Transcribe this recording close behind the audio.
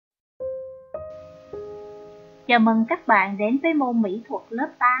Chào mừng các bạn đến với môn mỹ thuật lớp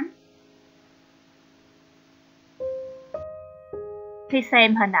 8. Khi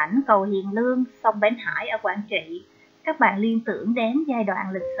xem hình ảnh cầu Hiền Lương, sông Bến Hải ở Quảng Trị, các bạn liên tưởng đến giai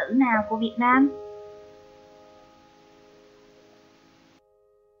đoạn lịch sử nào của Việt Nam?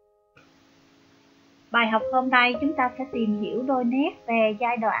 Bài học hôm nay chúng ta sẽ tìm hiểu đôi nét về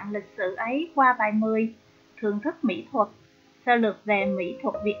giai đoạn lịch sử ấy qua bài 10, thưởng thức mỹ thuật, sơ lược về mỹ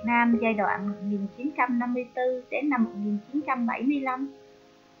thuật Việt Nam giai đoạn 1954 đến năm 1975.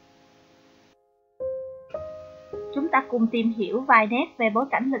 Chúng ta cùng tìm hiểu vài nét về bối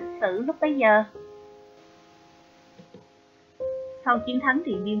cảnh lịch sử lúc bấy giờ. Sau chiến thắng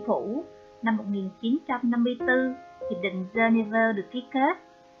Điện Biên Phủ năm 1954, Hiệp định Geneva được ký kết,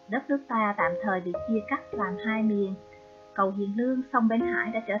 đất nước ta tạm thời bị chia cắt làm hai miền. Cầu Hiền Lương, sông Bến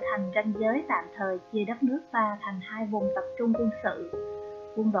Hải đã trở thành ranh giới tạm thời chia đất nước ta thành hai vùng tập trung quân sự.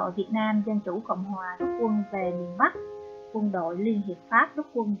 Quân đội Việt Nam Dân Chủ Cộng Hòa rút quân về miền Bắc, quân đội Liên hiệp Pháp rút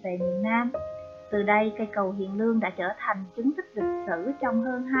quân về miền Nam. Từ đây, cây cầu Hiền Lương đã trở thành chứng tích lịch sử trong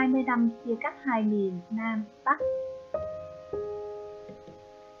hơn 20 năm chia cắt hai miền Nam, Bắc.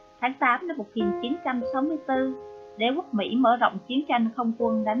 Tháng 8 năm 1964, đế quốc Mỹ mở rộng chiến tranh không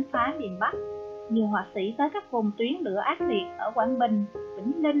quân đánh phá miền Bắc. Nhiều họa sĩ tới các vùng tuyến lửa ác liệt ở Quảng Bình,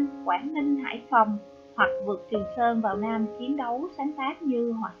 Vĩnh Ninh, Quảng Ninh, Hải Phòng hoặc vượt Trường Sơn vào Nam chiến đấu sáng tác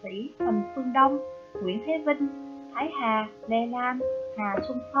như họa sĩ Huỳnh Phương Đông, Nguyễn Thế Vinh, Thái Hà, Lê Lam, Hà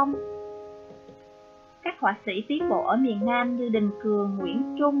Xuân Phong. Các họa sĩ tiến bộ ở miền Nam như Đình Cường,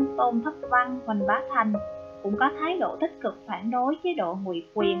 Nguyễn Trung, Tôn Thất Văn, Huỳnh Bá Thành cũng có thái độ tích cực phản đối chế độ ngụy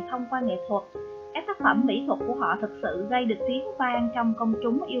quyền thông qua nghệ thuật. Các tác phẩm mỹ thuật của họ thực sự gây được tiếng vang trong công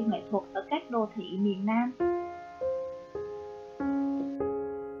chúng yêu nghệ thuật ở các đô thị miền Nam.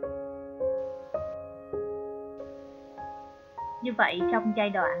 Như vậy, trong giai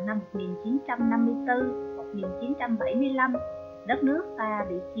đoạn năm 1954-1975, đất nước ta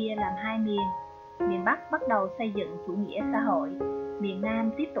bị chia làm hai miền. Miền Bắc bắt đầu xây dựng chủ nghĩa xã hội, miền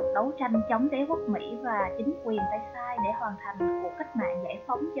Nam tiếp tục đấu tranh chống đế quốc Mỹ và chính quyền tay sai để hoàn thành cuộc cách mạng giải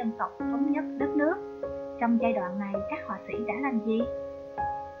phóng dân tộc, thống nhất đất nước. Trong giai đoạn này, các họa sĩ đã làm gì?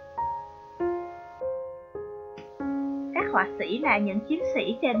 Các họa sĩ là những chiến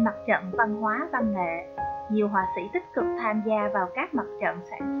sĩ trên mặt trận văn hóa văn nghệ. Nhiều họa sĩ tích cực tham gia vào các mặt trận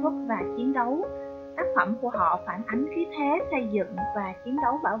sản xuất và chiến đấu. Tác phẩm của họ phản ánh khí thế xây dựng và chiến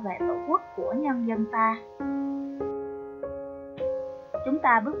đấu bảo vệ tổ quốc của nhân dân ta. Chúng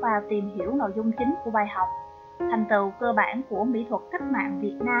ta bước vào tìm hiểu nội dung chính của bài học, thành tựu cơ bản của mỹ thuật cách mạng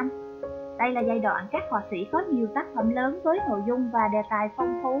Việt Nam. Đây là giai đoạn các họa sĩ có nhiều tác phẩm lớn với nội dung và đề tài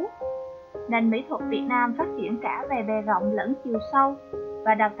phong phú. Nền mỹ thuật Việt Nam phát triển cả về bề rộng lẫn chiều sâu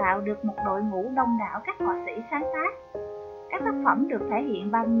và đào tạo được một đội ngũ đông đảo các họa sĩ sáng tác. Các tác phẩm được thể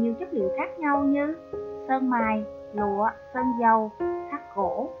hiện bằng nhiều chất liệu khác nhau như sơn mài, lụa, sơn dầu, khắc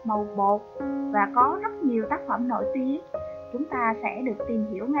gỗ, màu bột và có rất nhiều tác phẩm nổi tiếng. Chúng ta sẽ được tìm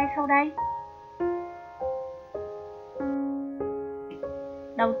hiểu ngay sau đây.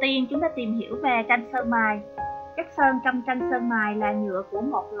 Đầu tiên, chúng ta tìm hiểu về tranh sơn mài. Chất sơn trong tranh sơn mài là nhựa của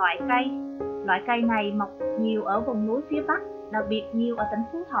một loại cây. Loại cây này mọc nhiều ở vùng núi phía Bắc, đặc biệt nhiều ở tỉnh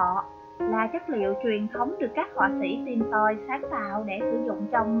Phú Thọ, là chất liệu truyền thống được các họa sĩ tìm tòi sáng tạo để sử dụng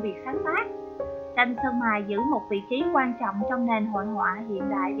trong việc sáng tác. Tranh sơn mài giữ một vị trí quan trọng trong nền hội họa hiện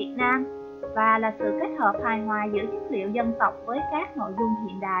đại Việt Nam và là sự kết hợp hài hòa giữa chất liệu dân tộc với các nội dung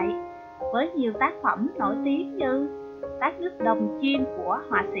hiện đại, với nhiều tác phẩm nổi tiếng như Tát nước đồng chim của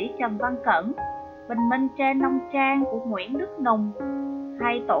họa sĩ Trần Văn Cẩn, Bình minh trên nông trang của Nguyễn Đức Nùng,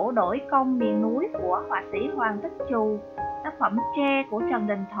 hay Tổ đổi công miền núi của họa sĩ Hoàng Tích Trù, tác phẩm tre của Trần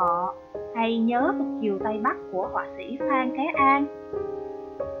Đình Thọ, hay Nhớ một chiều Tây Bắc của họa sĩ Phan Kế An.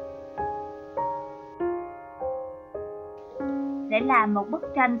 Để làm một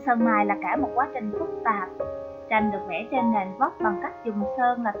bức tranh sơn mài là cả một quá trình phức tạp. Tranh được vẽ trên nền vóc bằng cách dùng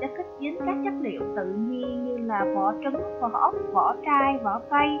sơn làm chất kích dính các chất liệu tự nhiên như là vỏ trứng, vỏ ốc, vỏ trai, vỏ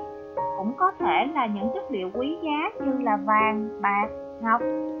cây. Cũng có thể là những chất liệu quý giá như là vàng, bạc, ngọc.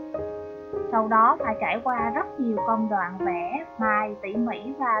 Sau đó phải trải qua rất nhiều công đoạn vẽ, mài tỉ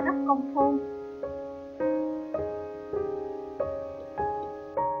mỉ và rất công phu.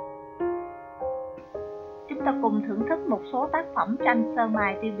 Chúng ta cùng thưởng thức một số tác phẩm tranh sơn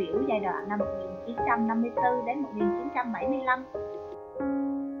mài tiêu biểu giai đoạn năm 1954 đến 1975.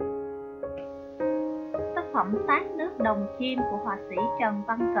 Tác phẩm Tát nước đồng chim của họa sĩ Trần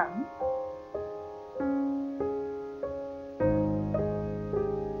Văn Cẩn.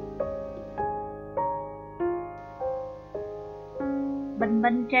 Bình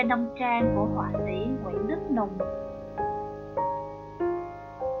minh trên nông trang của họa sĩ Nguyễn Đức Nùng.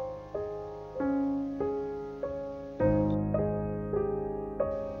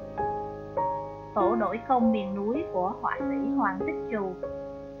 đổi công miền núi của họa sĩ Hoàng Tích Trù.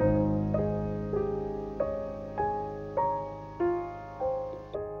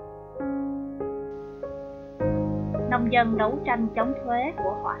 Nông dân đấu tranh chống thuế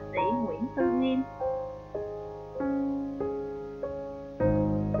của họa sĩ Nguyễn Tư Nghiêm.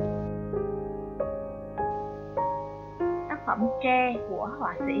 Tác phẩm Tre của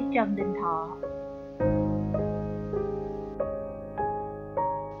họa sĩ Trần Đình Thọ.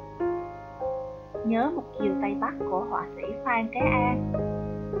 Nhớ một chiều Tây Bắc của họa sĩ Phan Kế An.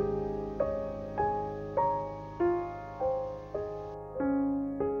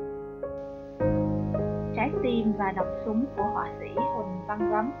 Trái tim và nòng súng của họa sĩ Huỳnh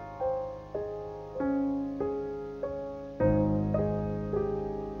Văn Gấm.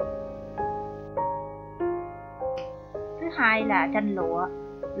 Thứ hai là tranh lụa.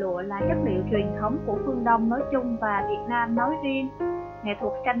 Lụa là chất liệu truyền thống của phương Đông nói chung và Việt Nam nói riêng. Nghệ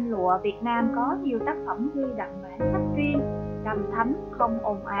thuật tranh lụa Việt Nam có nhiều tác phẩm ghi đậm bản sắc riêng, trầm thấm không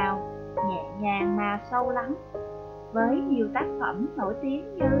ồn ào, nhẹ nhàng mà sâu lắng. Với nhiều tác phẩm nổi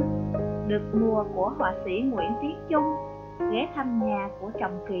tiếng như Được mùa của họa sĩ Nguyễn Tiến Trung, Ghé thăm nhà của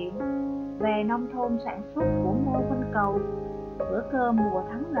Trọng Kiệm, Về nông thôn sản xuất của Ngô Minh Cầu, Bữa cơm mùa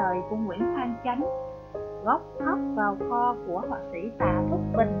thắng lợi của Nguyễn Phan Chánh, Góc khóc vào kho của họa sĩ Tạ Thúc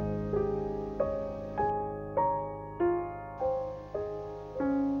Bình.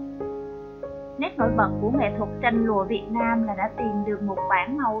 Nét nổi bật của nghệ thuật tranh lụa Việt Nam là đã tìm được một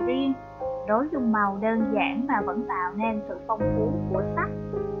bảng màu riêng, lối dùng màu đơn giản mà vẫn tạo nên sự phong phú của sắc,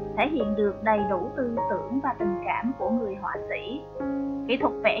 thể hiện được đầy đủ tư tưởng và tình cảm của người họa sĩ. Kỹ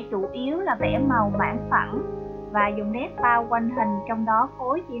thuật vẽ chủ yếu là vẽ màu mảng phẳng và dùng nét bao quanh hình, trong đó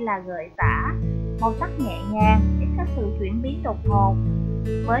phối chỉ là gợi tả, màu sắc nhẹ nhàng, ít có sự chuyển biến đột ngột.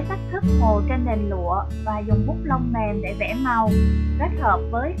 Với cách thức hồ trên nền lụa và dùng bút lông mềm để vẽ màu, kết hợp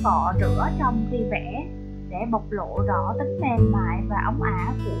với cọ rửa trong khi vẽ để bộc lộ rõ tính mềm mại và óng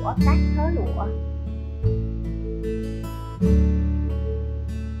ả của các thớ lụa.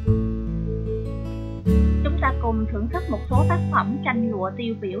 Chúng ta cùng thưởng thức một số tác phẩm tranh lụa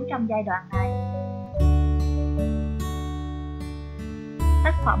tiêu biểu trong giai đoạn này.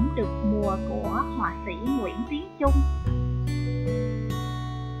 Tác phẩm Được mùa của họa sĩ Nguyễn Tiến Trung.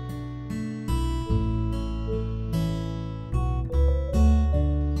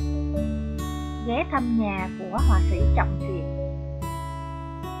 Ghé thăm nhà của họa sĩ Trọng Kiệm.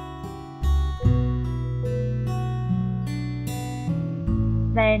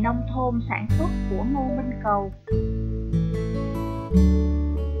 Về nông thôn sản xuất của Ngô Minh Cầu.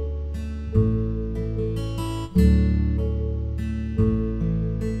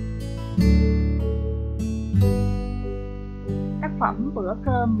 Tác phẩm Bữa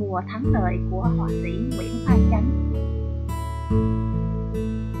cơm mùa thắng lợi của họa sĩ Nguyễn Phan Chánh.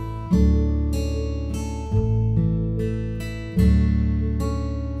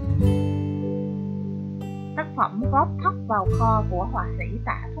 Tác phẩm Góp thóc vào kho của họa sĩ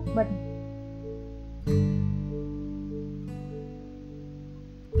Tạ Thúc Bình.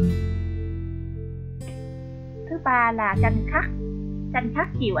 Thứ ba là tranh khắc. Tranh khắc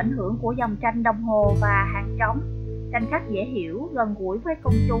chịu ảnh hưởng của dòng tranh đồng hồ và hàng trống. Tranh khắc dễ hiểu, gần gũi với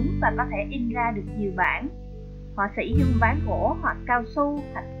công chúng và có thể in ra được nhiều bản. Họa sĩ dùng ván gỗ hoặc cao su,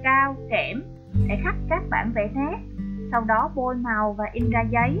 thạch cao, kẽm để khắc các bản vẽ nét, sau đó bôi màu và in ra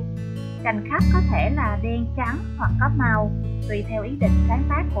giấy. Tranh khắc có thể là đen trắng hoặc có màu, tùy theo ý định sáng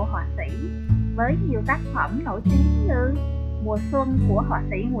tác của họa sĩ. Với nhiều tác phẩm nổi tiếng như Mùa xuân của họa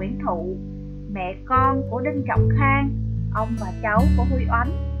sĩ Nguyễn Thụ, Mẹ con của Đinh Trọng Khang, Ông và cháu của Huy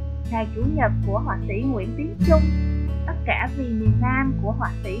Oánh, Ngày Chủ nhật của họa sĩ Nguyễn Tiến Trung, Tất cả vì miền Nam của họa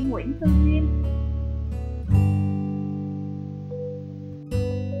sĩ Nguyễn Tư Nghiêm.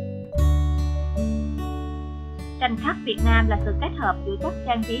 Tranh khắc Việt Nam là sự kết hợp giữa cách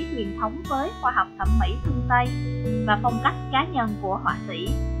trang trí truyền thống với khoa học thẩm mỹ phương Tây và phong cách cá nhân của họa sĩ,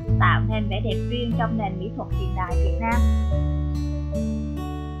 tạo nên vẻ đẹp riêng trong nền mỹ thuật hiện đại Việt Nam.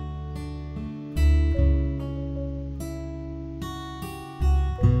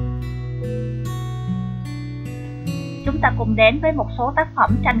 Chúng ta cùng đến với một số tác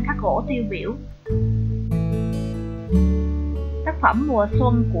phẩm tranh khắc gỗ tiêu biểu. Tác phẩm Mùa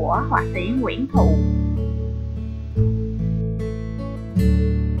xuân của họa sĩ Nguyễn Thụ.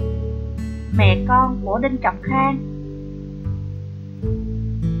 Mẹ con của Đinh Trọng Khang.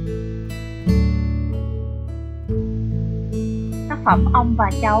 Tác phẩm Ông và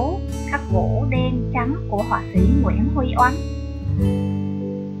cháu, khắc gỗ đen trắng của họa sĩ Nguyễn Huy Oánh.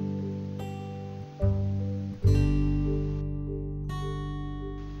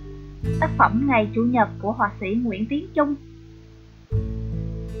 Tác phẩm Ngày Chủ nhật của họa sĩ Nguyễn Tiến Trung.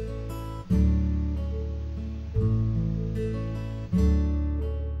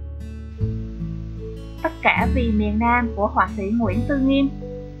 cả vì miền Nam của họa sĩ Nguyễn Tư Nghiêm.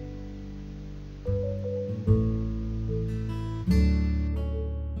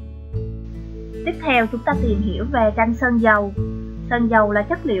 Tiếp theo chúng ta tìm hiểu về tranh sơn dầu. Sơn dầu là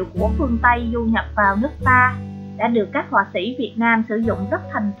chất liệu của phương Tây du nhập vào nước ta, đã được các họa sĩ Việt Nam sử dụng rất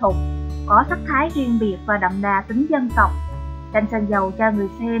thành thục, có sắc thái riêng biệt và đậm đà tính dân tộc. Tranh sơn dầu cho người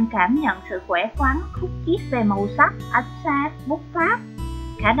xem cảm nhận sự khỏe khoắn, khúc chiết về màu sắc, ánh sáng, bút pháp,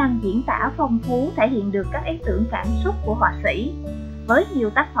 khả năng diễn tả phong phú thể hiện được các ý tưởng cảm xúc của họa sĩ, với nhiều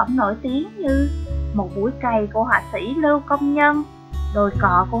tác phẩm nổi tiếng như Một buổi cày của họa sĩ Lưu Công Nhân, Đồi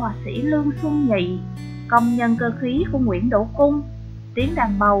cọ của họa sĩ Lương Xuân Nhị, Công nhân cơ khí của Nguyễn Đỗ Cung, Tiếng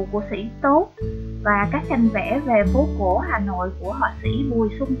đàn bầu của sĩ Tốt và các tranh vẽ về phố cổ Hà Nội của họa sĩ Bùi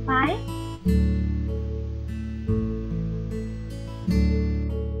Xuân Phái.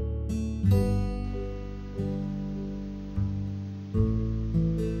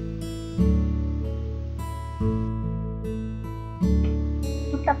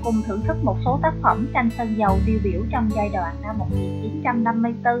 Chúng ta cùng thưởng thức một số tác phẩm tranh sơn dầu tiêu biểu trong giai đoạn năm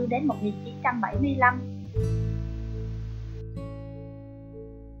 1954 đến 1975.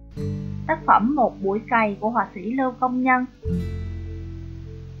 Tác phẩm Một buổi cày của họa sĩ Lưu Công Nhân.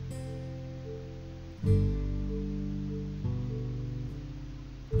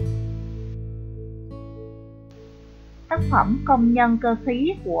 Tác phẩm Công nhân cơ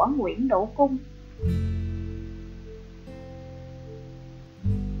khí của Nguyễn Đỗ Cung.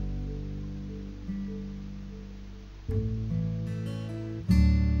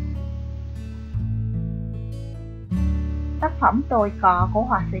 Tác phẩm Đồi cọ của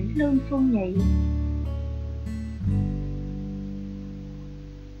họa sĩ Lương Xuân Nhị.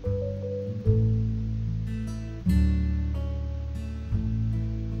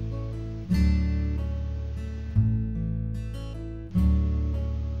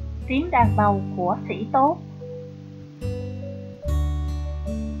 Tiếng đàn bầu của sĩ Tốt.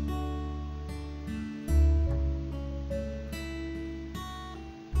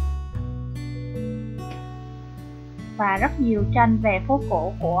 Và rất nhiều tranh về phố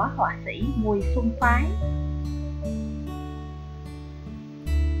cổ của họa sĩ Bùi Xuân Phái.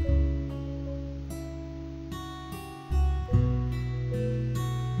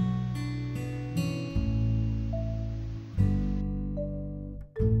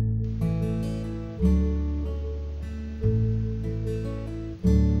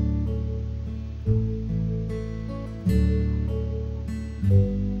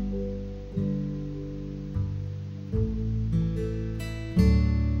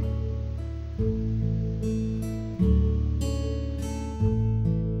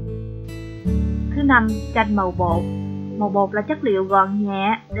 Thứ năm, tranh màu bột. Màu bột là chất liệu gọn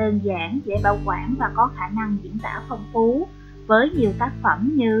nhẹ, đơn giản, dễ bảo quản và có khả năng diễn tả phong phú, với nhiều tác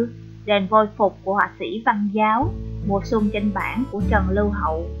phẩm như Đèn vôi phục của họa sĩ Văn Giáo, Mùa xuân trên bảng của Trần Lưu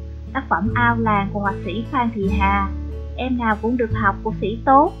Hậu, tác phẩm Ao làng của họa sĩ Phan Thị Hà, Em nào cũng được học của sĩ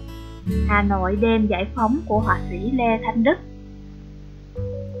Tốt, Hà Nội đêm giải phóng của họa sĩ Lê Thanh Đức.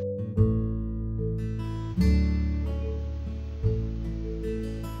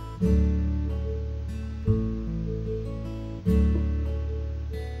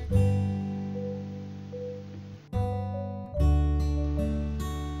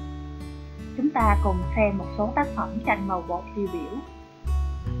 Chúng ta cùng xem một số tác phẩm tranh màu bột tiêu biểu.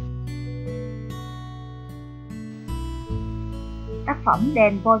 Tác phẩm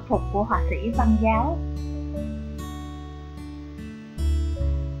Đèn vôi phục của họa sĩ Văn Giáo.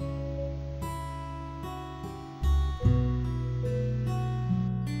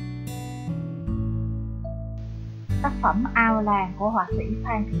 Tác phẩm Ao làng của họa sĩ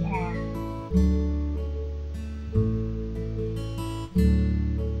Phan Thị Hà.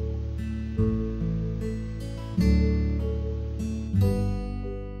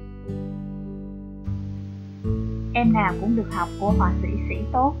 Em nào cũng được học của họa sĩ sĩ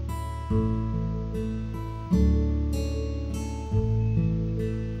Tốt.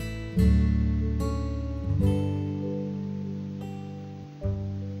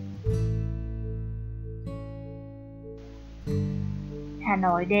 Hà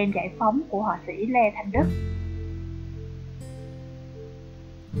Nội đêm giải phóng của họa sĩ Lê Thanh Đức.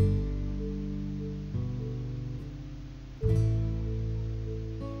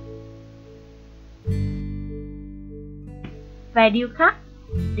 Về điêu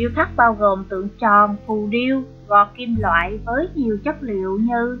khắc bao gồm tượng tròn, phù điêu, gò kim loại với nhiều chất liệu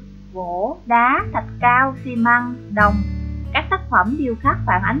như gỗ, đá, thạch cao, xi măng, đồng. Các tác phẩm điêu khắc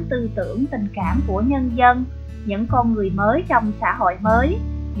phản ánh tư tưởng, tình cảm của nhân dân, những con người mới trong xã hội mới,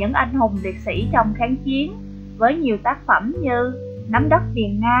 những anh hùng liệt sĩ trong kháng chiến, với nhiều tác phẩm như Nắm đất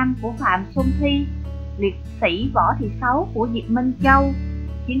miền Nam của Phạm Xuân Thi, Liệt sĩ Võ Thị Sáu của Diệp Minh Châu,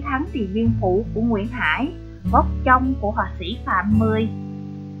 Chiến thắng Điện Biên Phủ của Nguyễn Hải, Gốc Trong của họa sĩ Phạm Mười.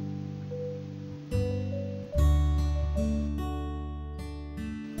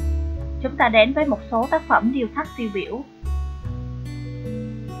 Chúng ta đến với một số tác phẩm điêu khắc tiêu biểu.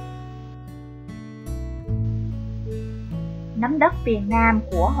 Nắm đất Miền Nam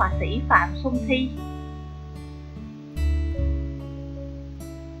của họa sĩ Phạm Xuân Thi.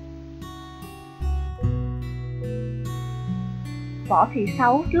 Võ Thị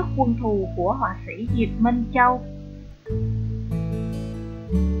Sáu trước quân thù của họa sĩ Diệp Minh Châu.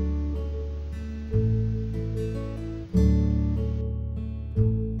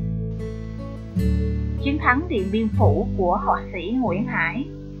 Chiến thắng Điện Biên Phủ của họa sĩ Nguyễn Hải.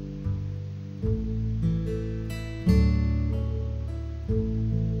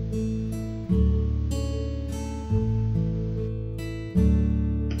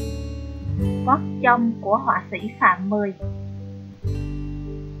 Gốc Trong của họa sĩ Phạm Mười.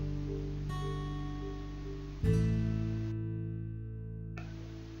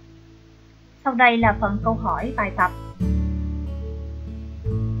 Sau đây là phần câu hỏi bài tập.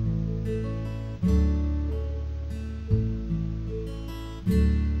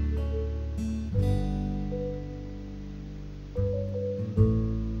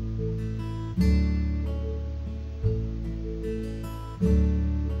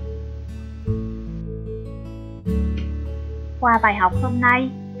 Qua bài học hôm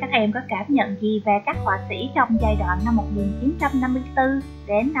nay, các em có cảm nhận gì về các họa sĩ trong giai đoạn năm 1954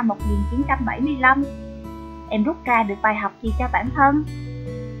 đến năm 1975? Em rút ra được bài học gì cho bản thân?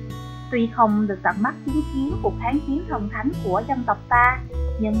 Tuy không được tận mắt chứng kiến cuộc kháng chiến thần thánh của dân tộc ta,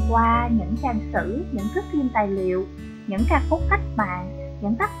 nhưng qua những trang sử, những thước phim tài liệu, những ca khúc cách mạng,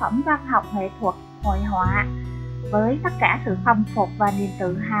 những tác phẩm văn học nghệ thuật, hội họa, với tất cả sự khâm phục và niềm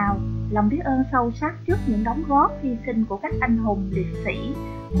tự hào, lòng biết ơn sâu sắc trước những đóng góp hy sinh của các anh hùng liệt sĩ,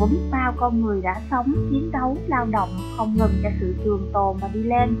 của biết bao con người đã sống, chiến đấu, lao động không ngừng cho sự trường tồn và đi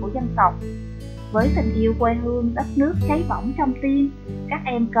lên của dân tộc. Với tình yêu quê hương, đất nước cháy bỏng trong tim, các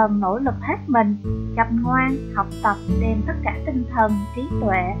em cần nỗ lực hết mình, chăm ngoan, học tập, đem tất cả tinh thần, trí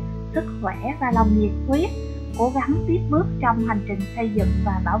tuệ, sức khỏe và lòng nhiệt huyết, cố gắng tiếp bước trong hành trình xây dựng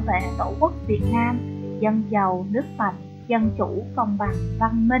và bảo vệ Tổ quốc Việt Nam, dân giàu, nước mạnh, dân chủ, công bằng,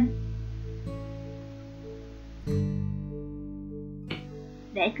 văn minh.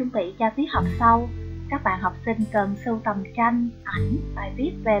 Để chuẩn bị cho tiết học sau, các bạn học sinh cần sưu tầm tranh, ảnh, bài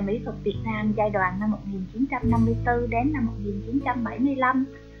viết về mỹ thuật Việt Nam giai đoạn năm 1954 đến năm 1975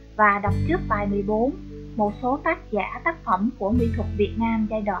 và đọc trước bài 14 một số tác giả tác phẩm của mỹ thuật Việt Nam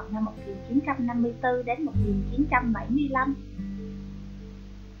giai đoạn năm 1954 đến 1975.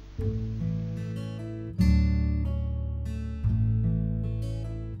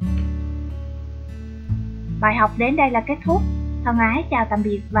 Bài học đến đây là kết thúc. Thân ái chào tạm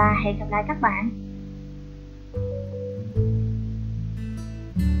biệt và hẹn gặp lại các bạn.